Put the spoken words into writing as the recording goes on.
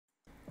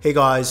Hey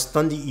guys,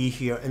 Thunder E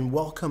here and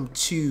welcome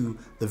to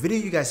the video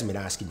you guys have been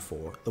asking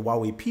for, the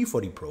Huawei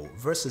P40 Pro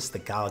versus the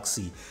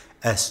Galaxy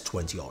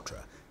S20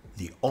 Ultra,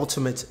 the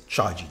ultimate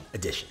charging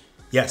edition.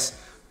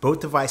 Yes, both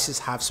devices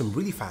have some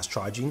really fast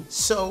charging,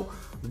 so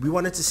we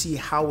wanted to see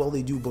how well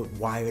they do both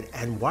wired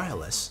and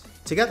wireless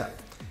together.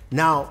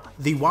 Now,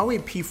 the Huawei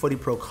P40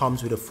 Pro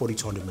comes with a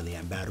 4200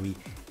 mAh battery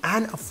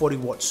and a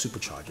 40-watt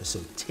supercharger, so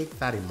take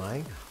that in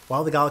mind,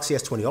 while the Galaxy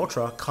S20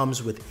 Ultra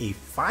comes with a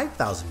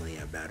 5000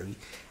 mAh battery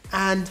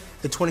and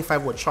the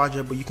 25-watt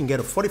charger, but you can get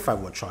a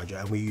 45-watt charger,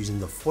 and we're using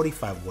the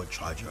 45-watt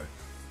charger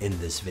in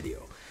this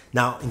video.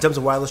 Now, in terms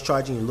of wireless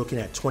charging, you're looking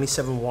at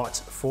 27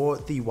 watts for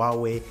the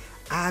Huawei,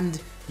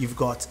 and you've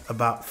got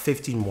about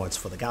 15 watts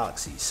for the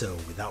Galaxy. So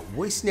without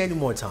wasting any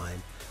more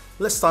time,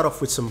 let's start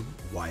off with some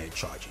wired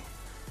charging.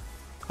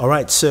 All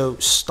right, so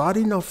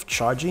starting off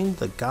charging,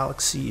 the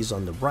Galaxy is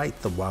on the right,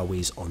 the Huawei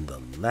is on the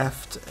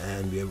left,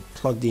 and we're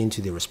plugged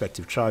into their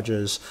respective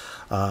chargers.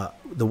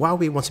 The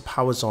Huawei, once it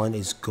powers on,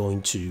 is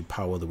going to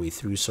power the way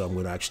through, so I'm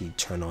going to actually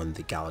turn on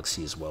the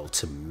Galaxy as well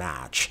to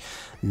match.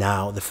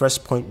 Now, the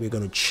first point we're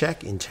going to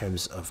check in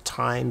terms of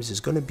times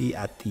is going to be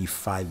at the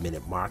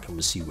 5-minute mark, and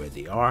we'll see where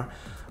they are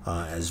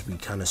as we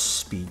kind of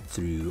speed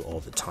through all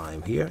the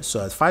time here.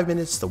 So at 5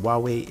 minutes, the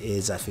Huawei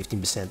is at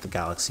 15%, the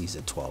Galaxy is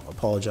at 12%. I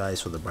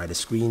apologize for the brighter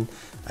screen.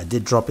 I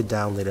did drop it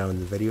down later on in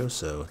the video,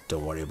 so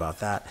don't worry about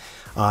that.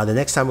 The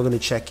next time we're going to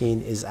check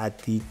in is at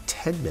the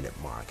 10-minute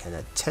mark, and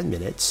at 10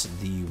 minutes,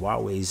 the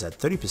Huawei is at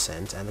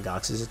 30% and the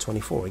Galaxy is at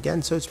 24%.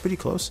 Again, so it's pretty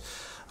close.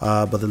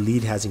 But the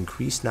lead has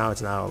increased. Now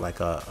it's now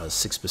like a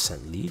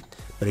 6% lead,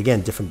 but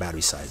again, different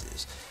battery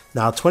sizes.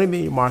 Now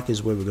 20-minute mark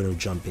is where we're going to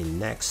jump in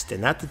next,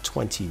 and at the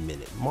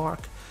 20-minute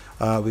mark,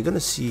 we're going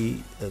to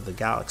see that the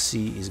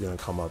Galaxy is going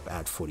to come up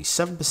at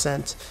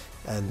 47%,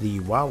 and the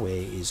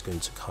Huawei is going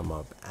to come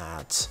up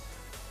at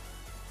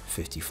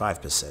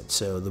 55%.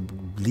 So the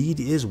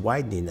lead is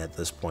widening at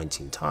this point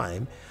in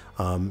time.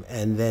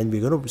 And then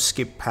we're going to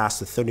skip past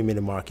the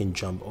 30-minute mark and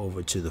jump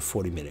over to the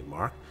 40-minute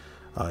mark.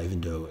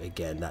 Even though,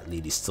 again, that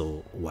lead is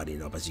still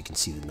widening up, as you can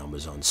see the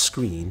numbers on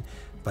screen.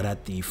 But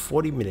at the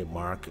 40-minute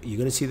mark, you're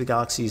going to see the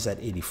Galaxy is at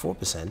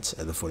 84%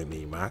 at the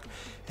 40-minute mark,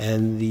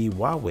 and the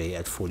Huawei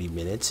at 40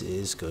 minutes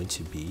is going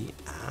to be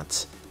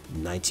at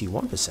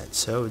 91%.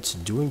 So it's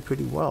doing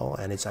pretty well,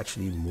 and it's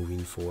actually moving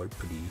forward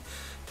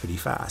pretty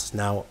fast.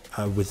 Now,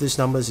 with these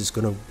numbers, it's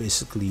going to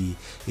basically,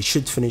 it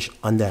should finish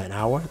under an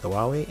hour, the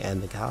Huawei,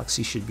 and the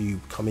Galaxy should be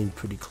coming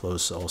pretty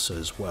close also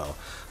as well.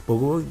 But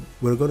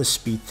we're going to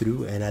speed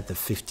through, and at the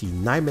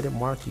 59-minute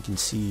mark, you can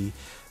see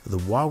the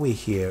Huawei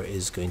here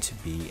is going to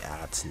be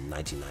at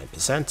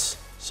 99%.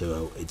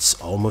 So it's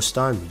almost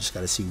done. We just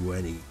got to see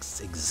when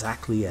it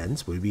exactly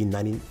ends. Will it be in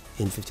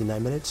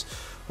 59 minutes,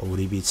 or would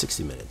it be at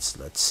 60 minutes?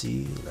 Let's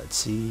see.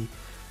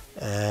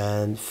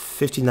 And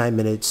 59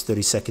 minutes,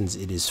 30 seconds,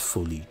 it is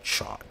fully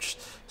charged.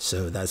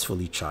 So that's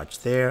fully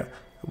charged there,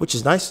 which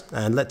is nice.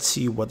 And let's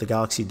see what the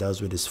Galaxy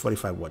does with this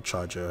 45-watt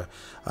charger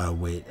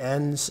where it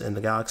ends. And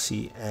the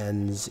Galaxy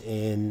ends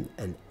in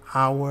an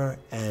hour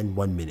and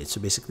 1 minute,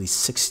 so basically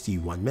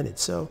 61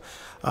 minutes. So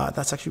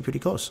that's actually pretty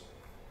close.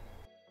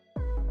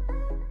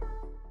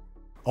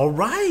 All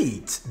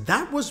right,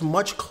 that was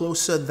much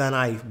closer than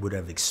I would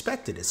have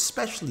expected,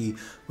 especially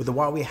with the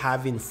Huawei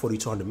having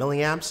 4200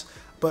 milliamps,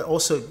 but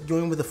also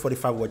doing with the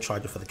 45-watt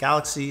charger for the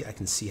Galaxy, I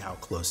can see how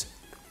close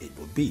it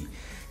will be.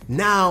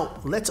 Now,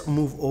 let's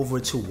move over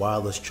to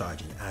wireless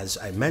charging. As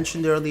I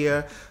mentioned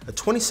earlier, a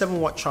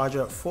 27-watt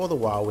charger for the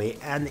Huawei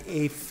and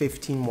a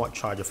 15-watt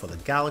charger for the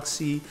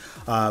Galaxy.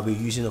 We're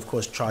using, of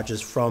course,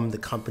 chargers from the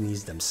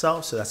companies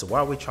themselves. So that's the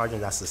Huawei charger,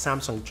 and that's the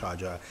Samsung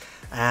charger.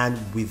 And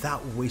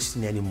without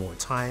wasting any more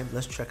time,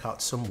 let's check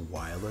out some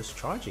wireless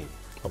charging.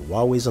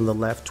 Huawei's on the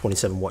left,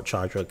 27-watt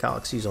charger,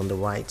 Galaxy's on the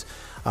right.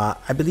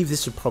 I believe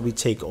this would probably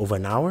take over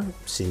an hour,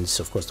 since,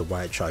 of course, the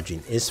wired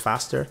charging is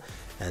faster,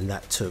 and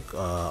that took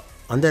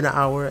under an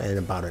hour and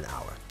about an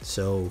hour.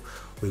 So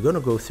we're going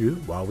to go through.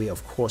 Huawei,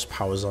 of course,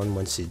 powers on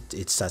once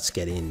it starts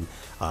getting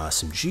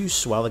some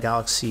juice, while the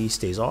Galaxy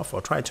stays off.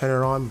 I'll try to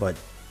turn it on, but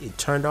it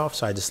turned off,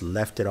 so I just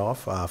left it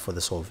off for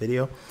this whole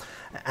video.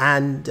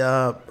 And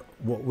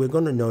what we're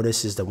going to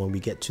notice is that when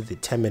we get to the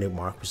 10-minute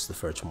mark, which is the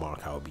first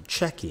mark I will be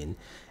checking,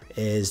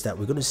 is that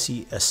we're going to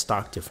see a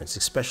stark difference,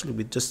 especially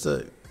with just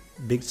the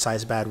big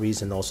size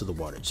batteries and also the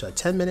wattage. So at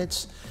 10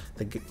 minutes,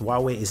 the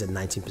Huawei is at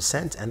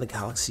 19% and the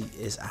Galaxy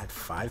is at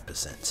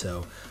 5%.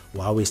 So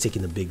Huawei is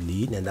taking the big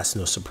lead, and that's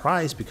no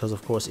surprise because,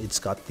 of course, it's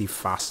got the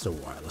faster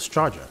wireless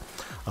charger.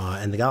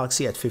 And the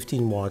Galaxy at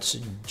 15 watts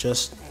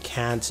just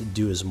can't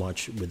do as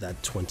much with that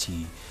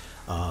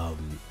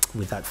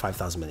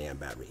 5000 mAh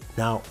battery.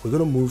 Now we're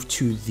going to move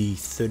to the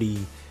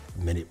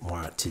 30-minute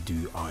mark to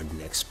do our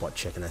next spot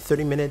check, and at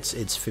 30 minutes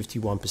it's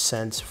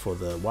 51% for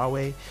the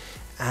Huawei,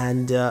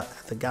 and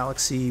the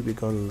Galaxy we're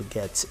going to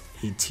get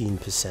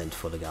 18%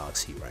 for the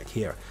Galaxy right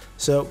here.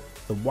 So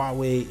the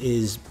Huawei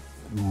is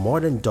more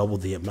than double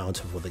the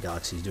amount of what the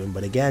Galaxy is doing,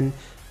 but again,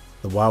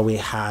 The Huawei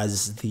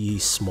has the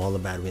smaller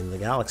battery in the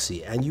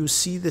Galaxy, and you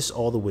see this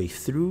all the way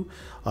through.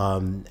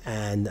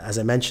 And as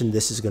I mentioned,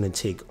 this is going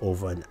to take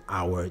over an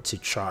hour to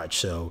charge.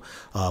 So,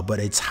 but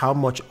it's how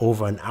much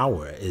over an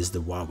hour is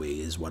the Huawei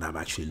is what I'm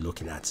actually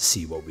looking at to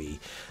see what we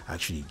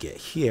actually get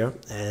here.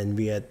 And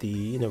we at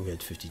the, we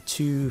had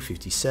 52,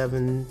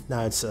 57.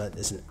 Now it's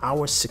an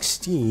hour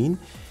 16.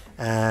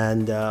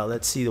 And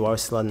let's see, the Huawei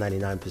is still at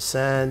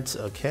 99%.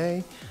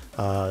 Okay.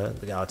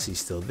 The Galaxy is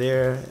still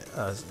there,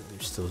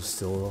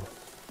 still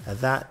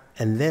at that,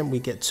 and then we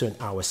get to an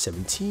hour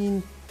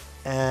 17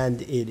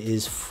 and it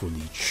is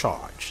fully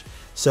charged.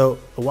 So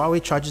the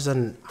Huawei charges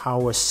an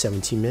hour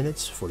 17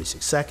 minutes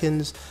 46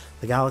 seconds.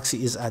 The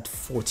Galaxy is at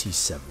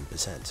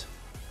 47%.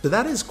 So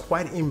that is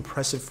quite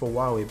impressive for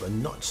Huawei, but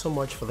not so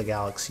much for the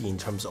Galaxy in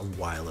terms of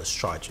wireless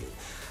charging.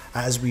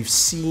 As we've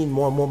seen,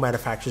 more and more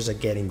manufacturers are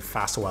getting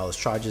faster wireless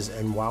chargers,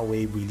 and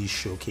Huawei really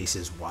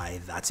showcases why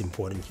that's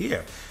important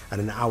here. At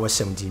an hour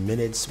 17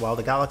 minutes, while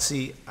the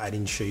Galaxy, I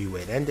didn't show you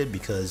where it ended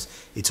because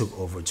it took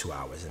over 2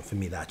 hours, and for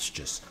me that's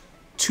just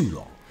too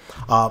long.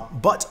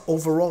 But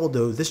overall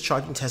though, this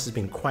charging test has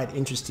been quite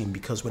interesting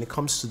because when it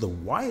comes to the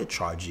wire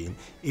charging,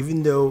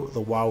 even though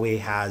the Huawei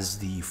has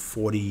the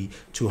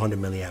 200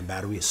 milliamp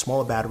battery, a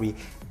smaller battery,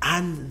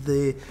 and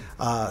the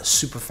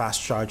super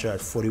fast charger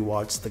at 40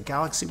 watts, the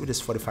Galaxy with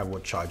its 45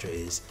 watt charger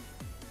is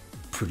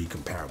pretty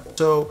comparable.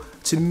 So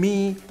to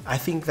me, I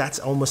think that's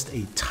almost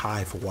a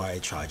tie for wire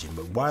charging,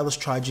 but wireless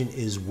charging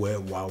is where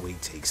Huawei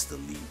takes the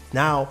lead.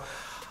 Now,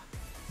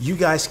 you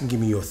guys can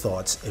give me your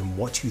thoughts and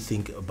what you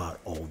think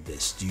about all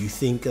this. Do you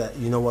think that,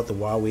 the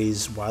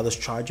Huawei's wireless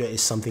charger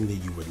is something that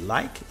you would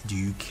like? Do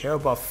you care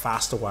about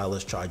faster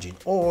wireless charging,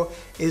 or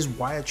is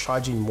wire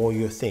charging more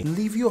your thing?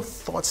 Leave your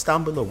thoughts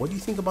down below. What do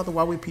you think about the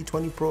Huawei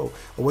P20 Pro? Or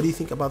what do you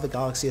think about the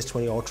Galaxy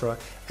S20 Ultra?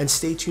 And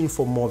stay tuned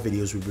for more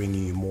videos. We're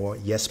bringing you more.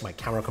 Yes, my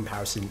camera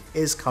comparison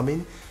is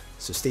coming,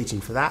 so stay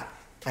tuned for that.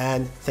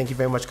 And thank you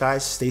very much,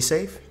 guys. Stay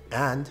safe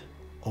and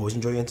always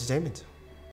enjoy your entertainment.